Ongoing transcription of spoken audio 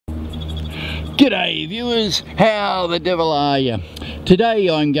G'day viewers, how the devil are you? Today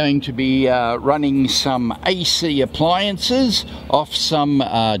I'm going to be running some AC appliances off some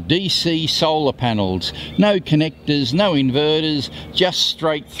DC solar panels. No connectors, no inverters, just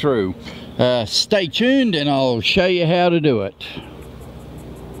straight through. Stay tuned and I'll show you how to do it.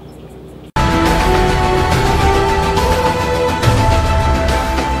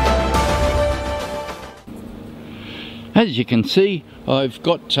 As you can see, I've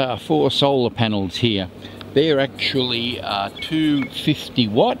got 4 solar panels here. They're actually 250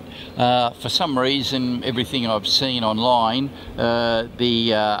 watt. For some reason, everything I've seen online,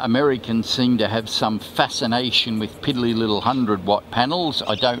 the Americans seem to have some fascination with piddly little 100 watt panels.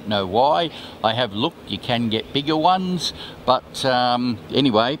 I don't know why. I have looked, you can get bigger ones, but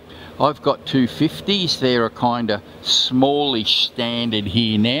anyway, I've got 250s. They're a kind of smallish standard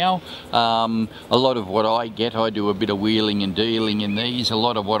here now. A lot of what I get, I do a bit of wheeling and dealing in these. A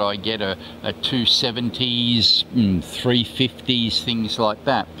lot of what I get are 270s, 350s, things like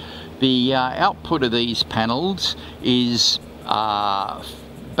that. The output of these panels is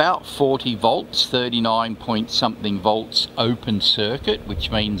about 40 volts, 39 point something volts open circuit,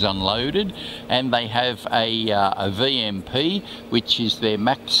 which means unloaded, and they have a VMP, which is their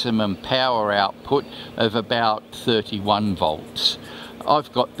maximum power output of about 31 volts.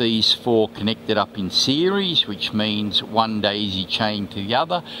 I've got these 4 connected up in series, which means one daisy chain to the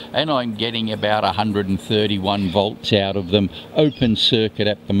other, and I'm getting about 131 volts out of them open circuit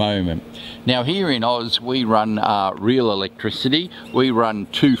at the moment. Now here in Oz we run real electricity. We run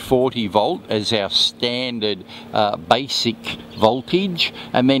 240 volt as our standard basic voltage,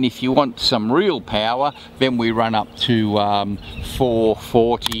 and then if you want some real power, then we run up to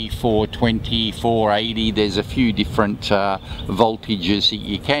 440, 420, 480. There's a few different voltages that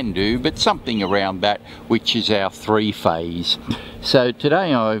you can do, but something around that, which is our 3-phase. So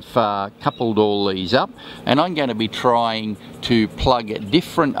today I've coupled all these up, and I'm going to be trying to plug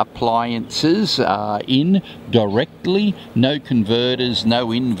different appliances in directly, no converters, no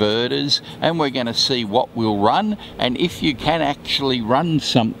inverters, and we're going to see what will run, and if you can actually run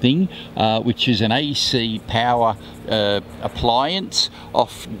something which is an AC power appliance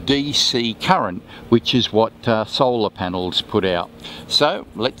off DC current, which is what solar panels put out. So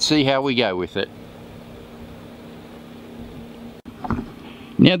let's see how we go with it.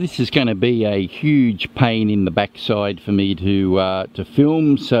 Now this is going to be a huge pain in the backside for me to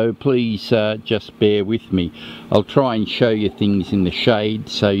film, so please just bear with me. I'll try and show you things in the shade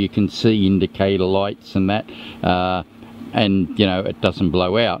so you can see indicator lights and that, and you know, it doesn't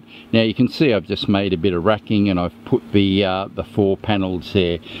blow out. Now you can see I've just made a bit of racking and I've put the 4 panels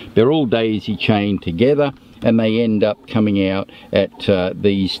there. They're all daisy chained together, and they end up coming out at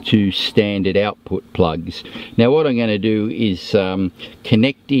these 2 standard output plugs. Now what I'm going to do is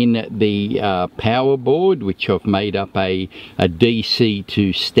connect in the power board, which I've made up a DC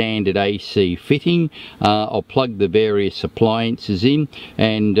to standard AC fitting. I'll plug the various appliances in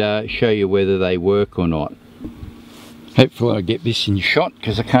and show you whether they work or not. Hopefully I get this in shot,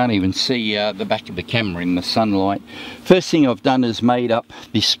 because I can't even see the back of the camera in the sunlight. First thing I've done is made up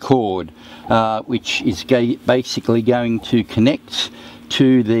this cord, which is basically going to connect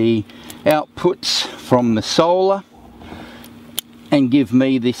to the outputs from the solar and give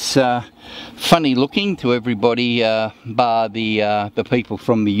me this funny looking, to everybody bar the people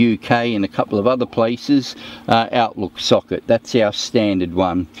from the UK and a couple of other places, outlook socket. That's our standard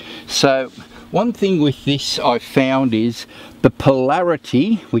one. So one thing with this I've found is the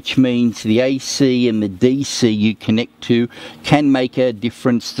polarity, which means the AC and the DC you connect to, can make a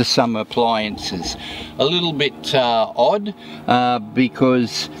difference to some appliances. A little bit odd,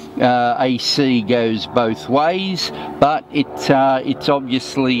 because AC goes both ways, but it's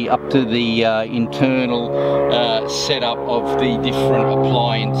obviously up to the internal setup of the different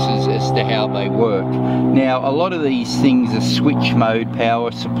appliances as to how they work. Now a lot of these things are switch mode power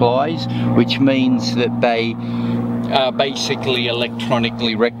supplies, which means that they are basically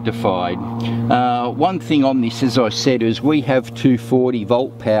electronically rectified. One thing on this, as I said, is we have 240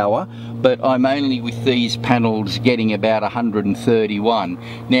 volt power, but I'm only with these panels getting about 131.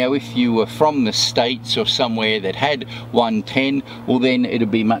 Now if you were from the States or somewhere that had 110, well then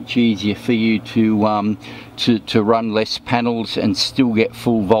it'd be much easier for you to run less panels and still get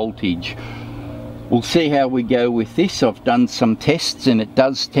full voltage. We'll see how we go with this. I've done some tests and it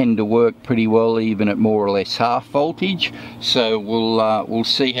does tend to work pretty well even at more or less half voltage, so we'll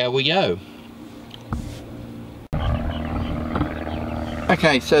see how we go.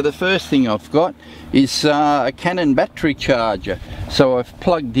 Okay, so the first thing I've got is a Canon battery charger. So I've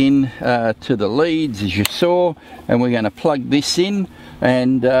plugged in to the leads, as you saw, and we're going to plug this in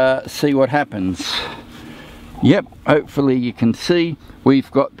and see what happens. Yep, hopefully you can see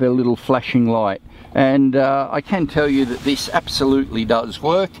we've got the little flashing light. And I can tell you that this absolutely does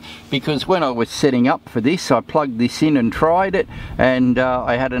work, because when I was setting up for this, I plugged this in and tried it, and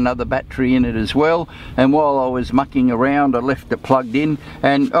I had another battery in it as well, and while I was mucking around I left it plugged in,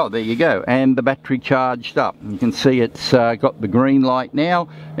 and oh, there you go, and the battery charged up. You can see it's got the green light now,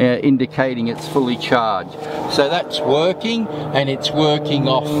 indicating it's fully charged. So that's working, and it's working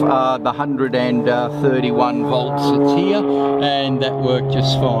off the 131 volts that's here, and that worked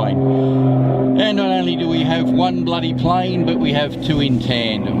just fine. And not only do we have one bloody plane, but we have two in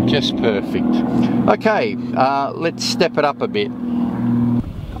tandem, just perfect. Okay, let's step it up a bit.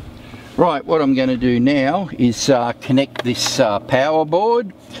 Right, what I'm going to do now is connect this power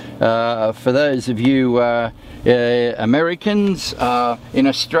board. For those of you Americans in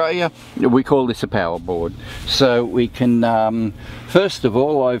Australia, we call this a power board. So we can, first of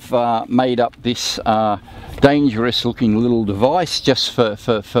all, I've made up this dangerous looking little device just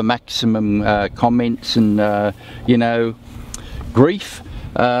for maximum comments and you know, grief.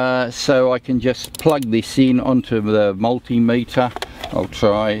 So I can just plug this in onto the multimeter. I'll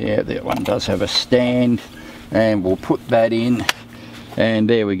try, yeah, that one does have a stand, and we'll put that in, and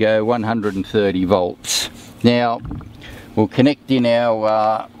there we go, 130 volts. Now we'll connect in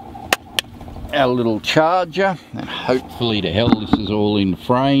our little charger, and hopefully to hell this is all in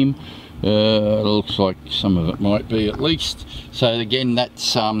frame. It looks like some of it might be at least. So again,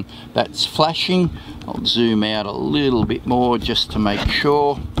 that's flashing. I'll zoom out a little bit more just to make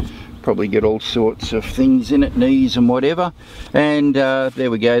sure. Probably get all sorts of things in it, knees and whatever. And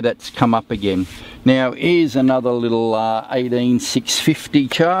there we go, that's come up again. Now here's another little 18650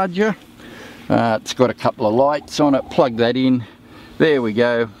 charger. It's got a couple of lights on it. Plug that in. There we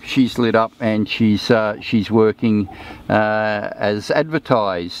go, she's lit up, and she's working as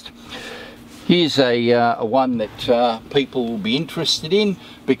advertised. Here's a one that people will be interested in,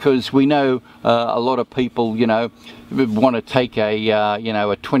 because we know a lot of people, you know, want to take a you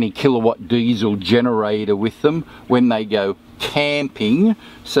know, a 20 kilowatt diesel generator with them when they go camping,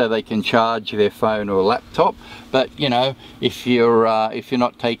 so they can charge their phone or laptop. But you know, if you're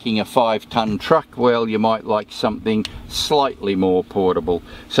not taking a 5-ton truck, well, you might like something slightly more portable.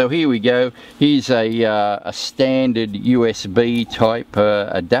 So here we go. Here's a standard USB type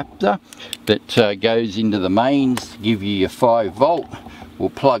adapter that goes into the mains to give you your 5 volt.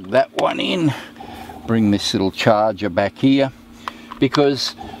 We'll plug that one in, bring this little charger back here,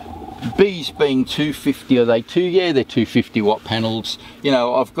 because these being 250, are they two? Yeah, they're 250 watt panels. You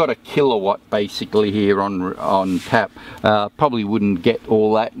know, I've got a kilowatt basically here on tap. Probably wouldn't get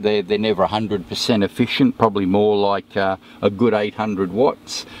all that. They're never 100% efficient. Probably more like a good 800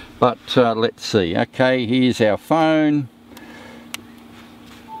 watts. But let's see. Okay, here's our phone,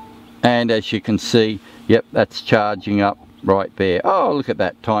 and as you can see, yep, that's charging up right there. Oh, look at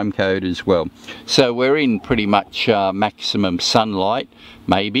that time code as well. So we're in pretty much maximum sunlight,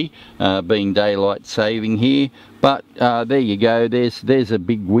 maybe being daylight saving here, but there you go, there's a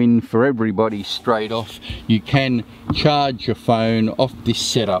big win for everybody straight off. You can charge your phone off this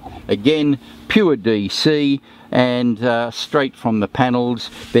setup, again pure DC, and straight from the panels.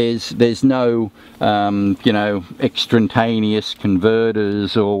 There's no you know, extraneous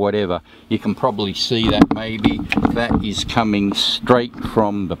converters or whatever. You can probably see that, maybe that is coming straight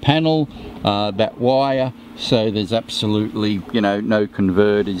from the panel, that wire. So there's absolutely, you know, no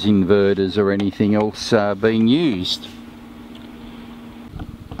converters, inverters or anything else being used.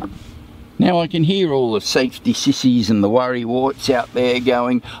 Now I can hear all the safety sissies and the worrywarts out there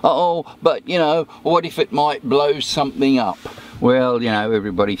going, oh, but you know, what if it might blow something up? Well, you know,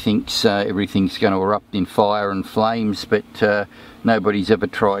 everybody thinks everything's going to erupt in fire and flames, but nobody's ever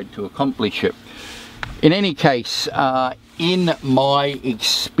tried to accomplish it. In any case, in my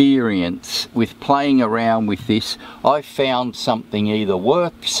experience with playing around with this, I found something either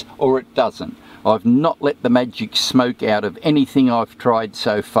works or it doesn't. I've not let the magic smoke out of anything I've tried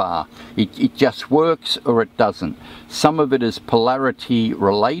so far. It just works or it doesn't. Some of it is polarity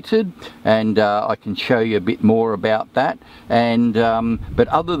related, and I can show you a bit more about that. And but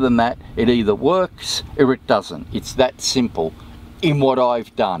other than that, it either works or it doesn't. It's that simple. in what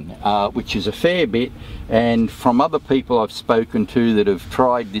I've done, which is a fair bit, and from other people I've spoken to that have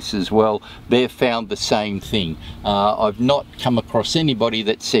tried this as well, they've found the same thing. I've not come across anybody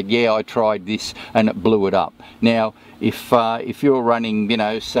that said, yeah, I tried this and it blew it up. Now if you're running, you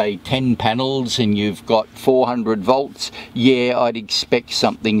know, say 10 panels and you've got 400 volts, yeah, I'd expect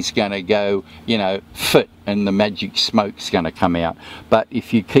something's going to go, you know, fit, and the magic smoke's going to come out. But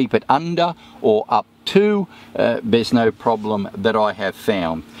if you keep it under or up to, there's no problem that I have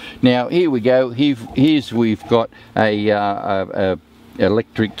found. Now here we go. Here's we've got a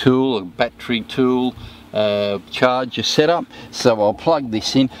electric tool, a battery tool, charger setup. So I'll plug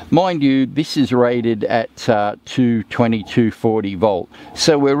this in. Mind you, this is rated at 240 volt,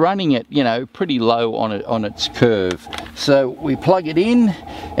 so we're running it, you know, pretty low on its curve. So we plug it in,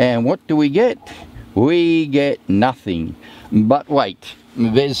 and what do we get? We get nothing. But wait,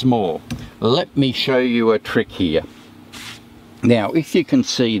 there's more. Let me show you a trick here. Now if you can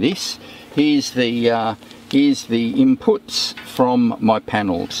see this, here's the inputs from my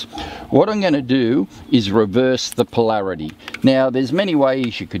panels. What I'm going to do is reverse the polarity. Now there's many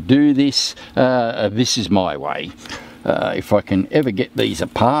ways you could do this. This is my way. If I can ever get these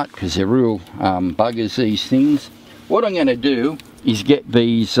apart, because they're real buggers, these things. What I'm going to do is get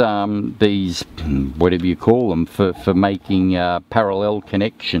these whatever you call them, for making parallel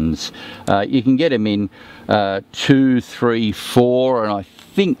connections. You can get them in 2, 3, 4, and I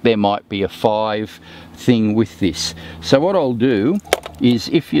think there might be a 5 thing with this. So what I'll do is,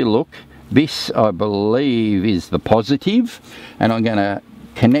 if you look, this I believe is the positive, and I'm going to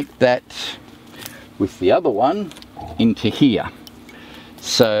connect that with the other one into here.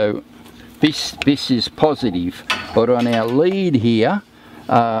 So this is positive, but on our lead here,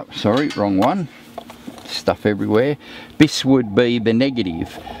 sorry, wrong one, stuff everywhere, this would be the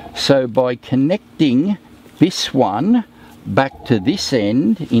negative. So by connecting this one back to this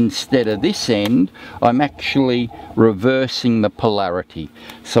end instead of this end, I'm actually reversing the polarity.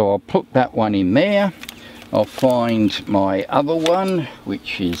 So I'll put that one in there. I'll find my other one,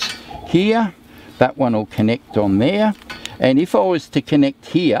 which is here. That one will connect on there. And if I was to connect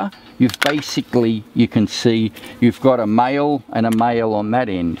here, you've basically, you can see you've got a male and a male on that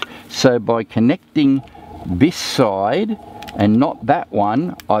end. So by connecting this side and not that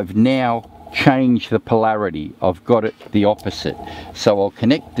one, I've now changed the polarity. I've got it the opposite. So I'll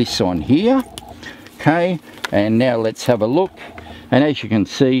connect this on here. Okay, and now let's have a look. And as you can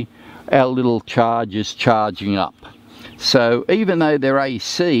see, our little charger's charging up. So even though they're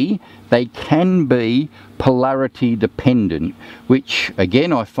AC, they can be polarity dependent, which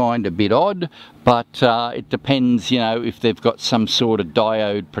again I find a bit odd, but it depends, you know, if they've got some sort of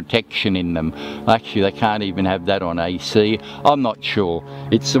diode protection in them. Actually, they can't even have that on AC. I'm not sure.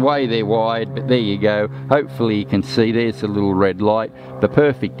 It's the way they're wired, but there you go. Hopefully you can see there's a little red light. The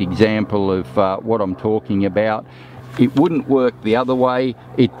perfect example of what I'm talking about. It wouldn't work the other way,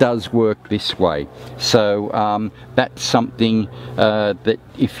 it does work this way. So that's something that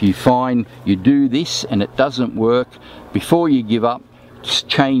if you find you do this and it doesn't work, before you give up, just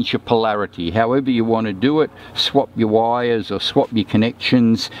change your polarity. However you want to do it, swap your wires or swap your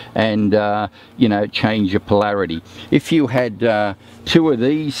connections, and you know, change your polarity. If you had 2 of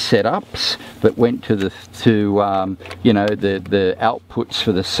these setups that went to the you know, the outputs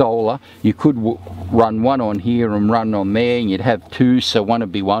for the solar, you could run one on here and run on there, and you'd have 2, so one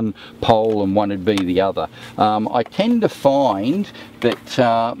would be one pole and one would be the other. I tend to find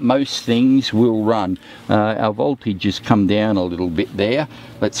that most things will run. Our voltage has come down a little bit there.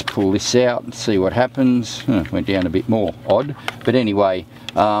 Let's pull this out and see what happens. Went down a bit more, odd, but anyway,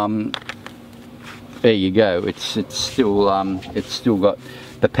 there you go. It's still got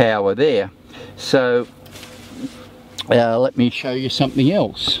the power there. So let me show you something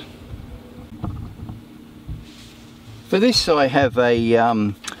else. For this I have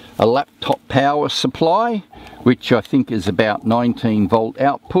a laptop power supply, which I think is about 19 volt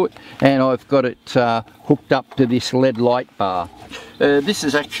output, and I've got it hooked up to this LED light bar. This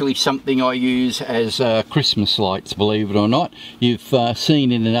is actually something I use as Christmas lights, believe it or not. You've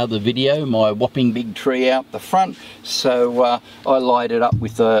seen in another video my whopping big tree out the front, so I light it up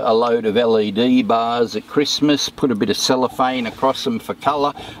with a load of LED bars at Christmas, put a bit of cellophane across them for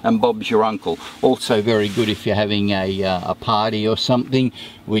colour, and Bob's your uncle. Also very good if you're having a party or something,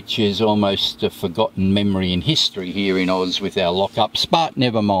 which is almost a forgotten memory in history here in Oz with our lockups, but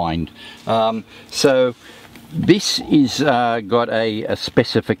never mind. So this is got a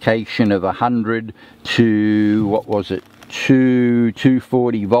specification of 100 to, what was it,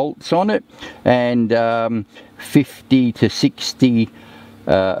 240 volts on it, and 50 to 60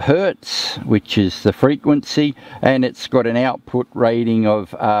 hertz, which is the frequency, and it's got an output rating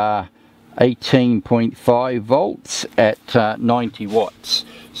of 18.5 volts at 90 watts.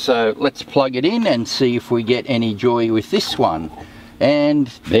 So let's plug it in and see if we get any joy with this one. And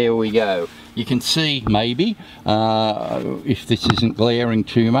there we go. You can see, maybe, if this isn't glaring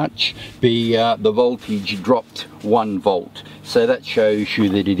too much, the voltage dropped 1 volt. So that shows you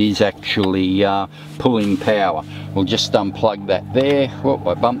that it is actually pulling power. We'll just unplug that there. Whoop,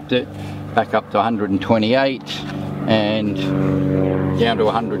 I bumped it. Back up to 128 and down to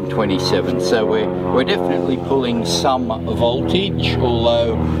 127. So we're definitely pulling some voltage,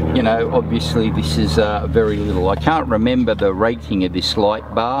 although, you know, obviously this is very little. I can't remember the rating of this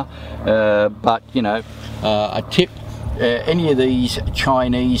light bar, but, you know, a tip, any of these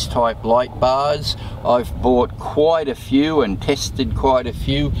Chinese type light bars, I've bought quite a few and tested quite a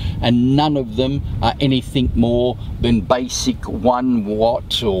few, and none of them are anything more than basic 1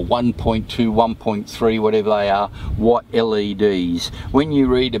 watt or 1.2, 1.3, whatever they are, watt LEDs. When you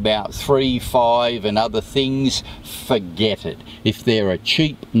read about 3, 5 and other things, forget it. If they're a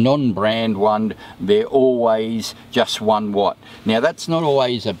cheap non-brand one, they're always just 1 watt. Now that's not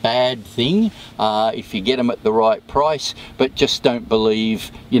always a bad thing if you get them at the right price, but just don't believe,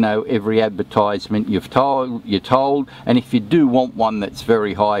 you know, every advertisement you're told. And if you do want one that's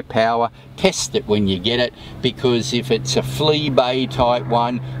very high power, test it when you get it, because if it's a flea bay type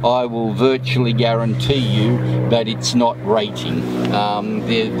one, I will virtually guarantee you that it's not rating.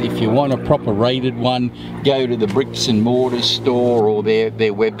 If you want a proper rated one, go to the bricks and mortar store or their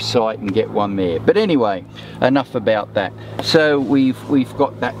website and get one there. But anyway, enough about that. So we've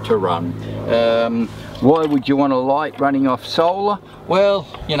got that to run. Why would you want a light running off solar? Well,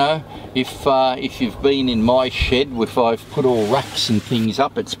 you know, if you've been in my shed, if I've put all racks and things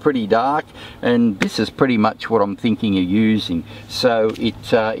up, it's pretty dark, and this is pretty much what I'm thinking of using. So it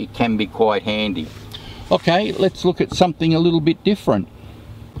can be quite handy. Okay, let's look at something a little bit different.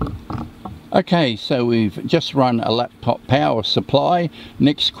 Okay, so we've just run a laptop power supply.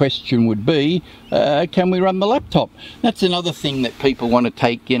 Next question would be, can we run the laptop? That's another thing that people want to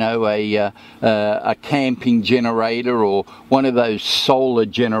take, you know, a camping generator or one of those solar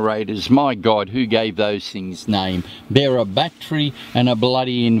generators. My God, who gave those things name? They're a battery and a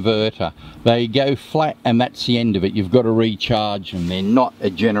bloody inverter. They go flat and that's the end of it. You've got to recharge them. They're not a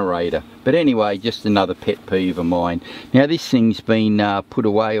generator. But anyway, just another pet peeve of mine. Now this thing's been put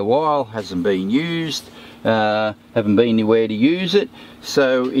away a while, hasn't been used, haven't been anywhere to use it,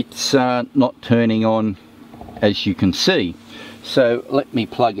 so it's not turning on, as you can see. So let me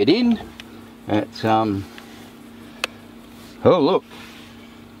plug it in. It's oh look,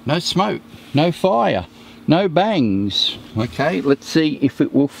 no smoke, no fire, no bangs. Okay, let's see if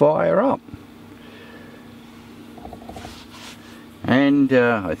it will fire up. And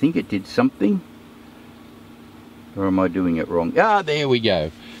I think it did something, or am I doing it wrong? Ah, there we go.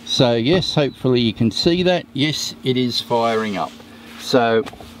 So yes, hopefully you can see that. Yes, it is firing up. So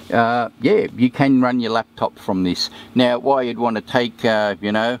yeah, you can run your laptop from this. Now why you'd want to take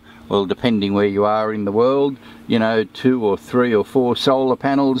you know, well, depending where you are in the world, you know, 2 or 3 or 4 solar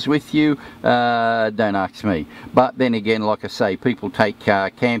panels with you, don't ask me. But then again, like I say, people take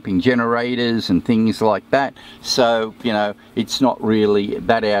camping generators and things like that, so, you know, it's not really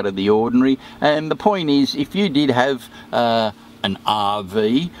that out of the ordinary. And the point is, if you did have an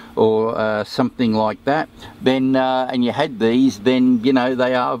RV or something like that, then and you had these, then, you know,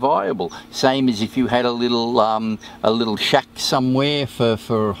 they are viable. Same as if you had a little shack somewhere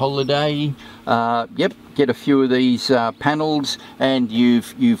for holiday. Yep, get a few of these panels and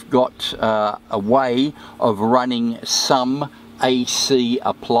you've got a way of running some AC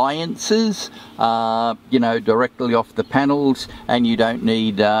appliances, you know, directly off the panels, and you don't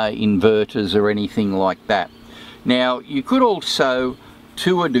need inverters or anything like that. Now you could also,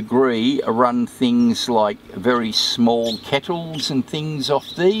 to a degree, run things like very small kettles and things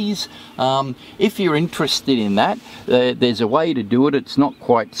off these. If you're interested in that, there's a way to do it. It's not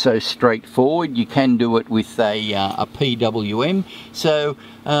quite so straightforward. You can do it with a PWM. So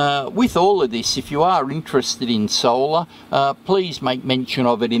with all of this, if you are interested in solar, please make mention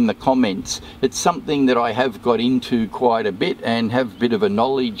of it in the comments. It's something that I have got into quite a bit and have a bit of a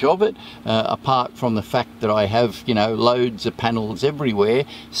knowledge of it, apart from the fact that I have, you know, loads of panels everywhere.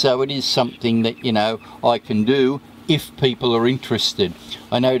 So it is something that, you know, I can do if people are interested.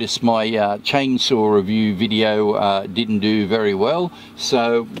 I noticed my chainsaw review video didn't do very well,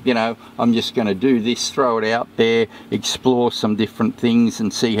 so you know, I'm just going to do this, throw it out there, explore some different things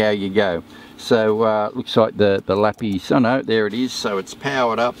and see how you go. So looks like the lappy's, oh no, there it is, so it's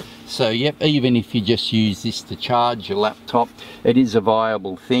powered up. So yep, even if you just use this to charge your laptop, it is a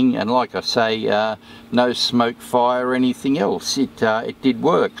viable thing. And like I say, no smoke, fire or anything else, it did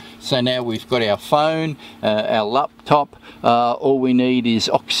work. So now we've got our phone, our laptop, all we need is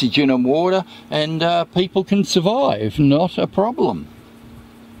oxygen and water, and people can survive, not a problem.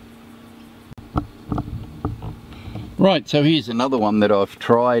 Right, so here's another one that I've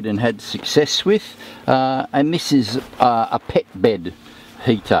tried and had success with, and this is a pet bed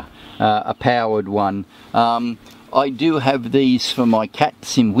heater, a powered one. I do have these for my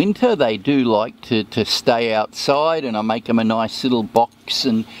cats in winter. They do like to stay outside, and I make them a nice little box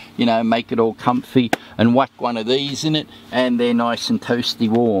and, you know, make it all comfy and whack one of these in it, and they're nice and toasty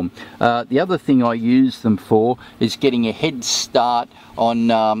warm. The other thing I use them for is getting a head start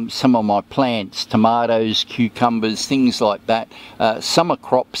on some of my plants, tomatoes, cucumbers, things like that. Summer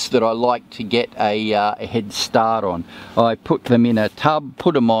crops that I like to get a head start on. I put them in a tub,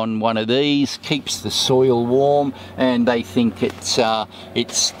 put them on one of these, keeps the soil warm, and they think it's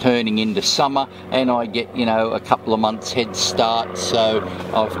turning into summer, and I get, you know, a couple of months head start. So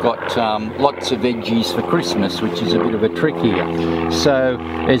I've got lots of veggies for Christmas, which is a bit of a trick here. So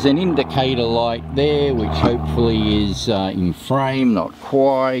there's an indicator light there, which hopefully is in frame, not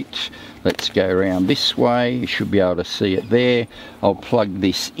quite. Let's go around this way, you should be able to see it there. I'll plug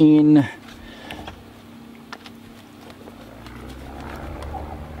this in,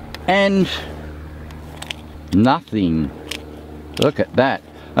 and nothing. Look at that.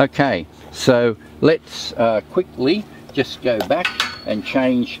 Okay, so let's quickly just go back and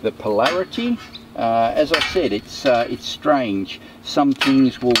change the polarity. As I said, it's strange. Some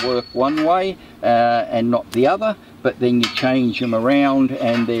things will work one way and not the other, but then you change them around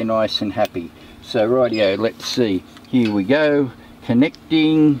and they're nice and happy. So rightio, let's see. Here we go,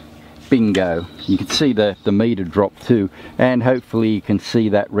 connecting, bingo. You can see the meter drop too, and hopefully you can see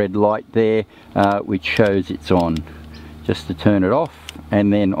that red light there, which shows it's on. Just to turn it off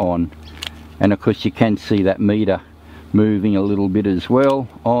and then on. And of course you can see that meter moving a little bit as well,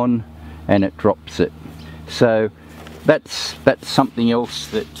 on, and it drops it. So that's something else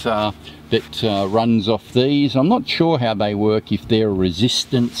that runs off these. I'm not sure how they work, if they're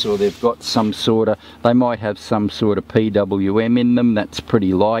resistance or they've got some sort of, they might have some sort of PWM in them that's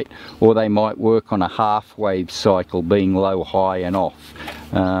pretty light, or they might work on a half wave cycle, being low, high and off.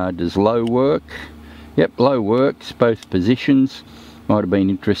 Does low work? Yep, low works, both positions. Might have been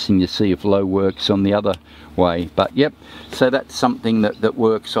interesting to see if low works on the other way, but yep, so that's something that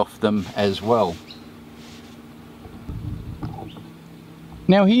works off them as well.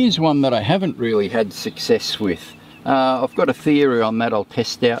 Now here's one that I haven't really had success with. I've got a theory on that I'll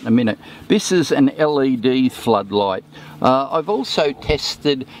test out in a minute. This is an LED floodlight. I've also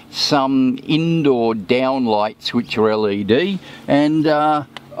tested some indoor downlights which are LED, and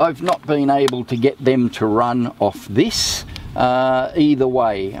I've not been able to get them to run off this. Either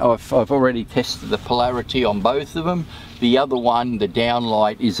way, I've already tested the polarity on both of them. The other one, the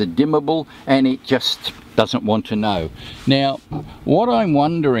downlight, is a dimmable, and it just doesn't want to know. Now what I'm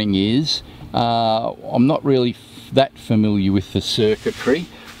wondering is, I'm not really that familiar with the circuitry,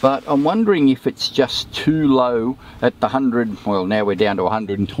 but I'm wondering if it's just too low at the 100, well now we're down to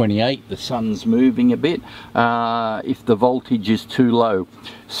 128, the sun's moving a bit, if the voltage is too low.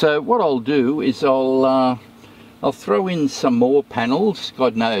 So what I'll do is I'll throw in some more panels,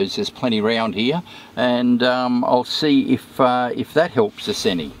 God knows there's plenty around here, and I'll see if that helps us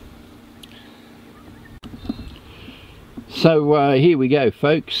any. So here we go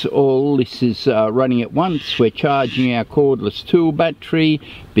folks, all this is running at once. We're charging our cordless tool battery,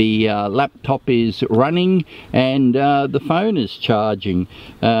 the laptop is running, and the phone is charging.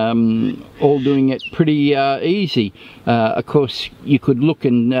 All doing it pretty easy. Of course you could look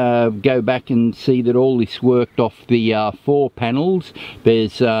and go back and see that all this worked off the 4 panels.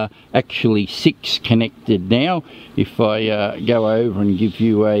 There's actually 6 connected now. If I go over and give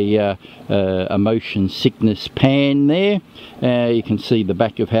you a motion sickness pan there, you can see the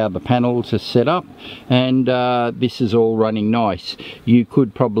back of how the panels are set up, and this is all running nice. You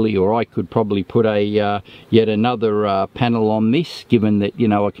could probably, or I could probably put a yet another panel on this, given that, you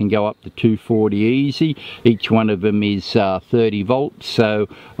know, I can go up to 240 easy. Each one of them is 30 volts, so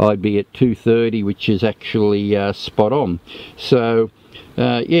I'd be at 230, which is actually spot on. So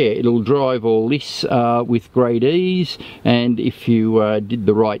yeah, it'll drive all this with great ease, and if you did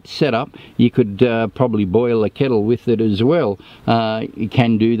the right setup, you could probably boil a kettle with it as well. You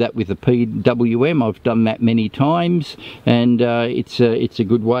can do that with a PWM. I've done that many times, and it's a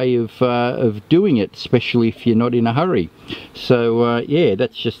good way of doing it, especially if you're not in a hurry. So yeah,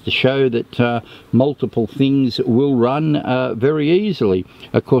 that's just to show that multiple things will run very easily.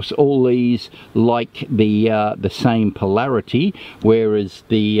 Of course, all these like the same polarity, whereas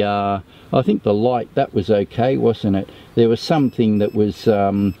the I think the light, that was okay, wasn't it? There was something that was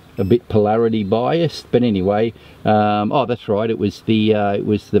a bit polarity biased, but anyway, oh, that's right, it was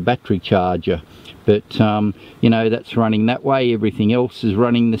the battery charger. But you know, that's running that way, everything else is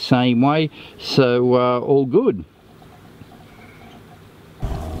running the same way, so all good.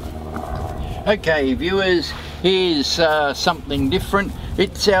 Okay viewers, here's something different.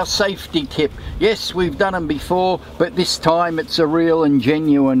 It's our safety tip. Yes, we've done them before, but this time it's a real and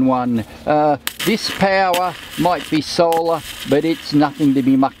genuine one. This power might be solar, but it's nothing to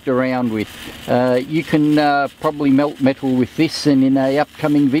be mucked around with. You can probably melt metal with this, and in a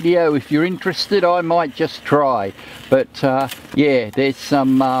upcoming video, if you're interested, I might just try. But yeah, there's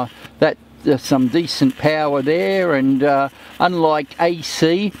some decent power there, and unlike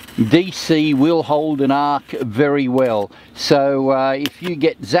AC, DC will hold an arc very well. So if you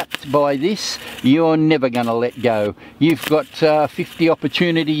get zapped by this, you're never going to let go. You've got 50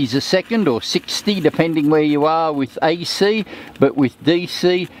 opportunities a second, or 60 depending where you are with AC, but with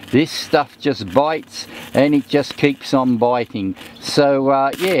DC this stuff just bites, and it just keeps on biting.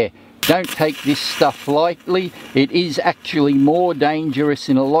 So yeah, don't take this stuff lightly. It is actually more dangerous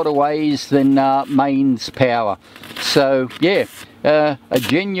in a lot of ways than mains power. So yeah, a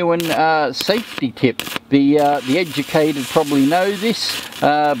genuine safety tip. The educated probably know this,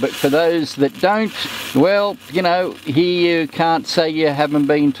 but for those that don't, well, you know, here you can't say you haven't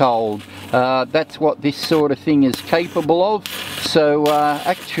been told. That's what this sort of thing is capable of. So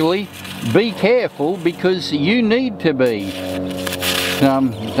actually, be careful, because you need to be.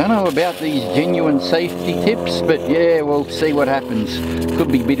 Don't know about these genuine safety tips, but yeah, we'll see what happens.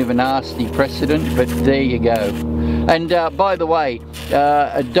 Could be a bit of a nasty precedent, but there you go. And by the way,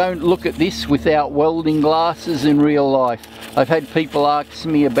 don't look at this without welding glasses in real life. I've had people ask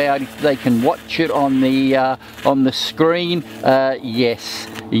me about if they can watch it on the screen. Yes,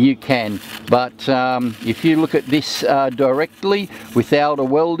 you can, but if you look at this directly without a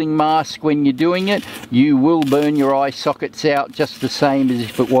welding mask when you're doing it, you will burn your eye sockets out just the same as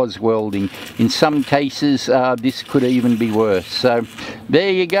if it was welding. In some cases this could even be worse. So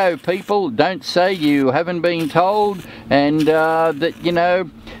there you go people, don't say you haven't been told, and that you know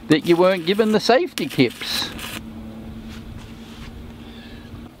that you weren't given the safety tips.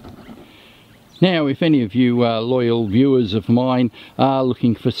 Now, if any of you loyal viewers of mine are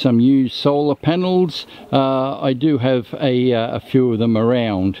looking for some used solar panels, I do have a few of them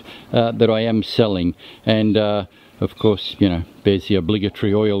around that I am selling, and of course, you know, there's the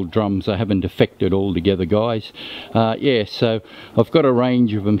obligatory oil drums. I haven't defected altogether, guys. Yeah, so I've got a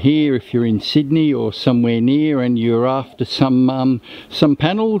range of them here. If you're in Sydney or somewhere near and you're after some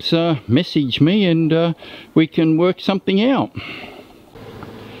panels, message me and we can work something out.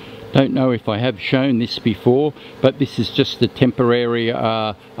 Don't know if I have shown this before, but this is just a temporary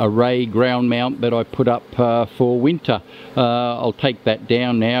array ground mount that I put up for winter. I'll take that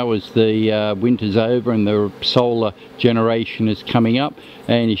down now as the winter's over and the solar generation is coming up,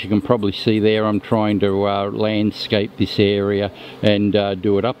 and as you can probably see there, I'm trying to landscape this area and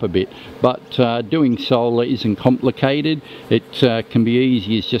do it up a bit. But doing solar isn't complicated. It can be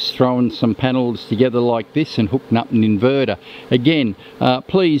easy as just throwing some panels together like this and hooking up an inverter. Again,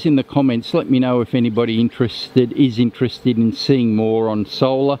 please in the comments let me know if anybody is interested in seeing more on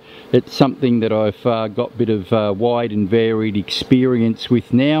solar. It's something that I've got a bit of wide and varied experience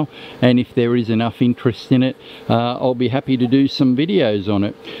with now, and if there is enough interest in it, I'll be happy to do some videos on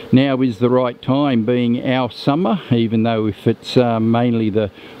it. Now is the right time, being our summer, even though if it's mainly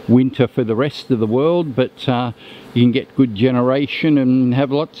the winter for the rest of the world, but you can get good generation and have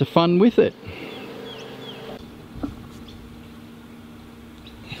lots of fun with it.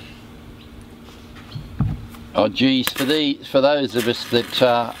 Oh geez, for those of us that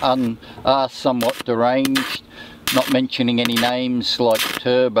are somewhat deranged, not mentioning any names like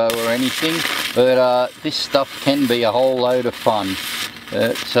turbo or anything, but this stuff can be a whole load of fun.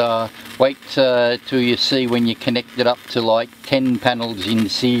 Wait till you see when you connect it up to like 10 panels in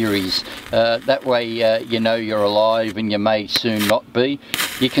series. That way you know you're alive, and you may soon not be.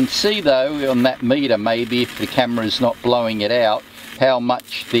 You can see though on that meter, maybe if the camera's not blowing it out, how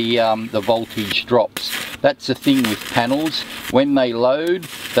much the voltage drops. That's the thing with panels. When they load,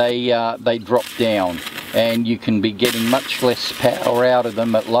 they drop down, and you can be getting much less power out of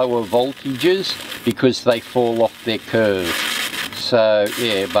them at lower voltages because they fall off their curve. So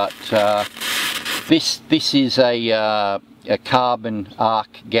yeah, but this is a carbon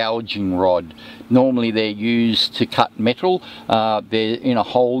arc gouging rod. Normally they're used to cut metal. They're in a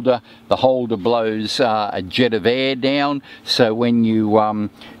holder. The holder blows a jet of air down, so when you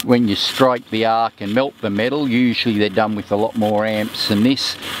strike the arc and melt the metal, usually they're done with a lot more amps than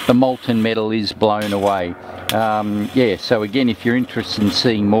this, the molten metal is blown away. Yeah, so again, if you're interested in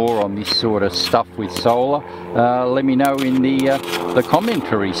seeing more on this sort of stuff with solar, let me know in the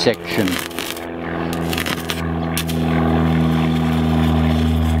commentary section.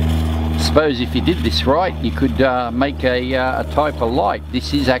 I suppose if you did this right, you could make a type of light.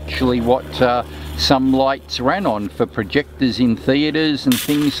 This is actually what some lights ran on for projectors in theatres and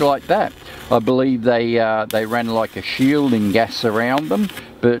things like that. I believe they ran like a shielding gas around them,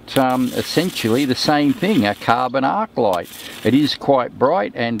 but essentially the same thing, a carbon arc light. It is quite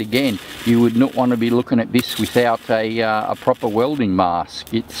bright, and again, you would not want to be looking at this without a proper welding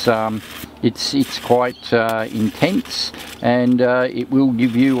mask. It's quite intense, and it will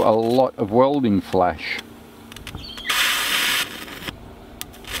give you a lot of welding flash.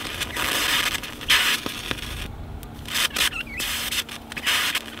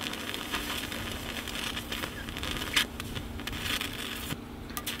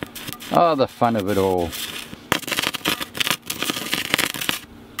 Oh, the fun of it all.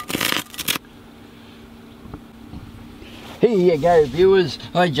 Here you go, viewers.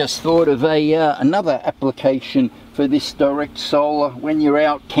 I just thought of another application for this direct solar when you're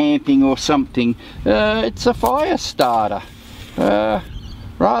out camping or something. It's a fire starter.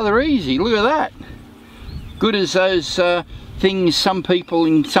 Rather easy, look at that. Good as those things some people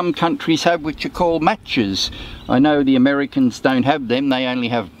in some countries have, which are called matches. I know the Americans don't have them, they only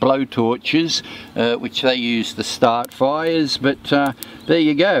have blow torches, which they use to start fires, but there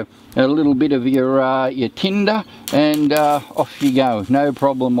you go. A little bit of your tinder, and off you go, no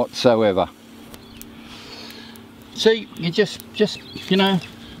problem whatsoever. See, you just you know,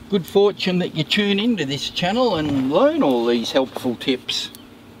 good fortune that you tune into this channel and learn all these helpful tips.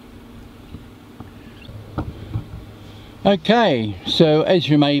 Okay, so as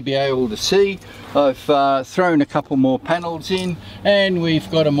you may be able to see, I've thrown a couple more panels in, and we've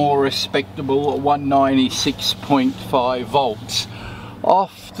got a more respectable 196.5 volts.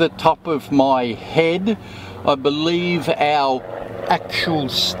 Off the top of my head, I believe our actual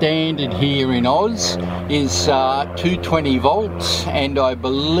standard here in Oz is 220 volts, and I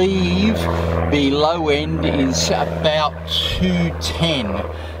believe the low end is about 210.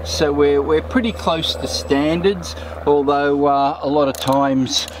 So we're pretty close to standards, although a lot of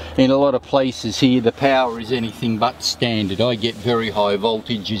times in a lot of places here the power is anything but standard. I get very high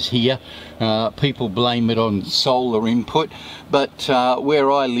voltages here. People blame it on solar input, but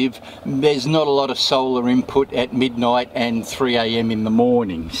where I live there's not a lot of solar input at midnight and 3 AM in the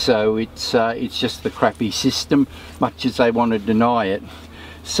morning, so it's just the crappy system, much as they want to deny it.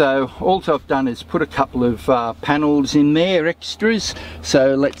 So all I've done is put a couple of panels in there, extras,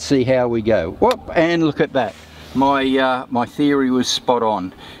 so let's see how we go. Whoop, and look at that. My theory was spot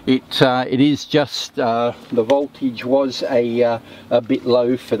on. It is just the voltage was a bit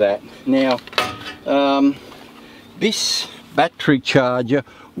low for that. Now this battery charger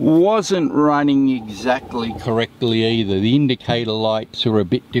wasn't running exactly correctly either. The indicator lights are a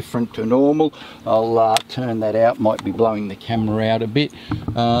bit different to normal. I'll turn that out, might be blowing the camera out a bit.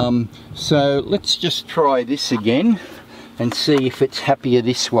 So let's just try this again and see if it's happier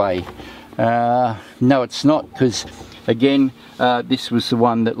this way. No, it's not, because again this was the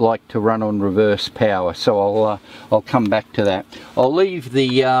one that liked to run on reverse power, so I'll come back to that. I'll leave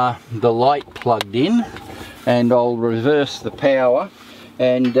the light plugged in and I'll reverse the power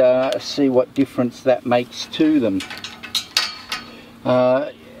and see what difference that makes to them.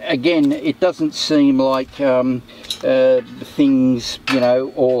 Again, it doesn't seem like things, you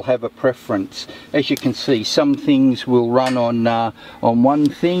know, all have a preference. As you can see, some things will run on one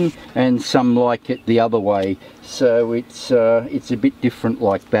thing and some like it the other way, so it's a bit different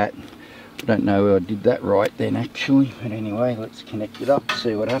like that. I don't know if I did that right then actually, but anyway, let's connect it up,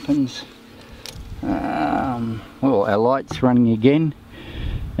 see what happens. Well, our light's running again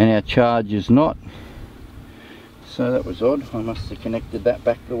and our charger's not, so that was odd. I must have connected that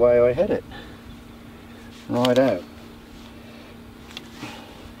back the way I had it. Righto.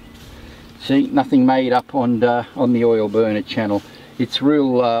 See, nothing made up on the oil burner channel. It's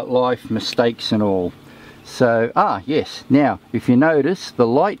real life mistakes and all. So, yes, now if you notice the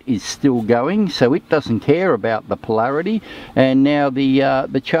light is still going, so it doesn't care about the polarity, and now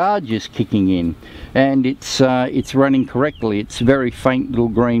the charge is kicking in, and it's running correctly. It's very faint little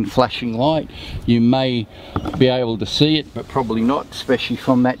green flashing light. You may be able to see it, but probably not, especially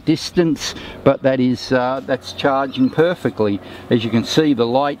from that distance, but that is that's charging perfectly. As you can see, the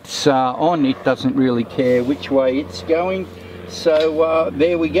light's on. It doesn't really care which way it's going. So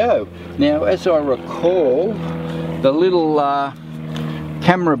there we go. Now, as I recall, the little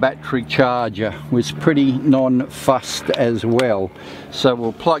camera battery charger was pretty non-fussed as well. So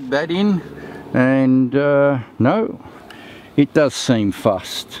we'll plug that in, and no, it does seem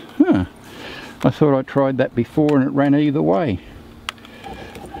fussed. I thought I tried that before and it ran either way.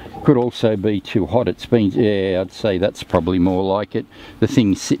 Could also be too hot. It's been, yeah, I'd say that's probably more like it. The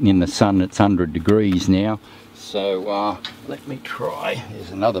thing's sitting in the sun. It's 100 degrees now. So let me try.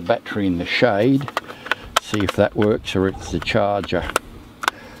 There's another battery in the shade. See if that works, or it's the charger.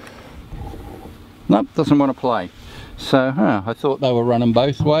 Nope, doesn't want to play. So I thought they were running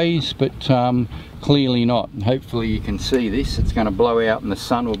both ways, but clearly not. And hopefully you can see this. It's going to blow out in the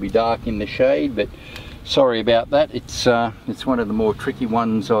sun or be dark in the shade, but sorry about that. It's one of the more tricky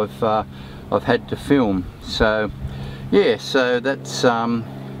ones I've had to film. So yeah, so that's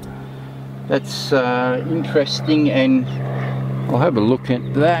interesting, and I'll have a look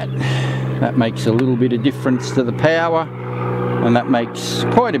at that. That makes a little bit of difference to the power, and that makes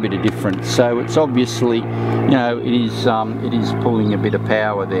quite a bit of difference. So it's obviously, you know, it is pulling a bit of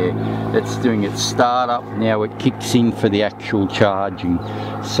power there. It's doing its startup. Now it kicks in for the actual charging.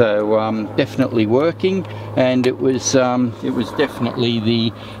 So definitely working, and it was definitely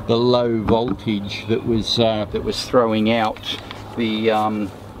the low voltage that was throwing out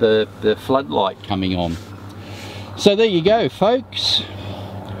the floodlight coming on. So there you go, folks.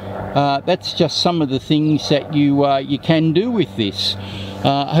 That's just some of the things that you can do with this.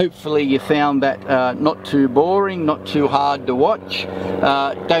 Hopefully you found that not too boring, not too hard to watch.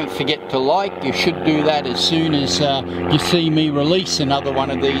 Don't forget to like. You should do that as soon as you see me release another one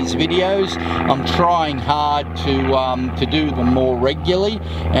of these videos. I'm trying hard to do them more regularly,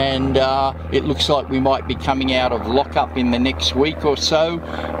 and it looks like we might be coming out of lockup in the next week or so.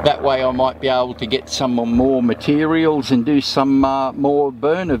 That way I might be able to get some more materials and do some more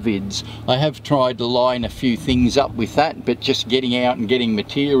burner vids. I have tried to line a few things up with that, but just getting out and getting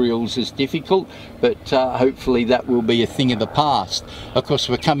materials is difficult, but hopefully that will be a thing of the past. Of course,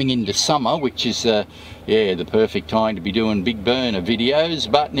 we're coming into summer, which is yeah, the perfect time to be doing big burner videos,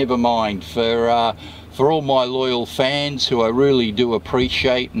 but never mind. For all my loyal fans, who I really do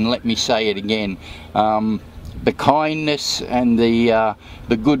appreciate, and let me say it again, the kindness and the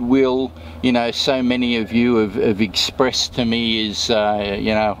goodwill, you know, so many of you have expressed to me is, you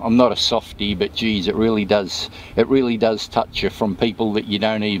know, I'm not a softie, but geez, it really does touch you, from people that you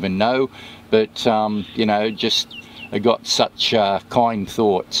don't even know, but you know, just got such kind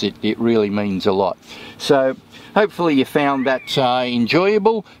thoughts. It really means a lot. So hopefully you found that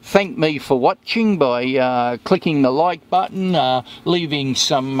enjoyable. Thank me for watching by clicking the like button, leaving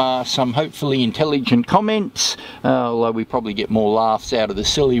some hopefully intelligent comments, although we probably get more laughs out of the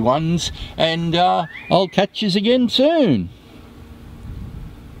silly ones, and I'll catch you again soon.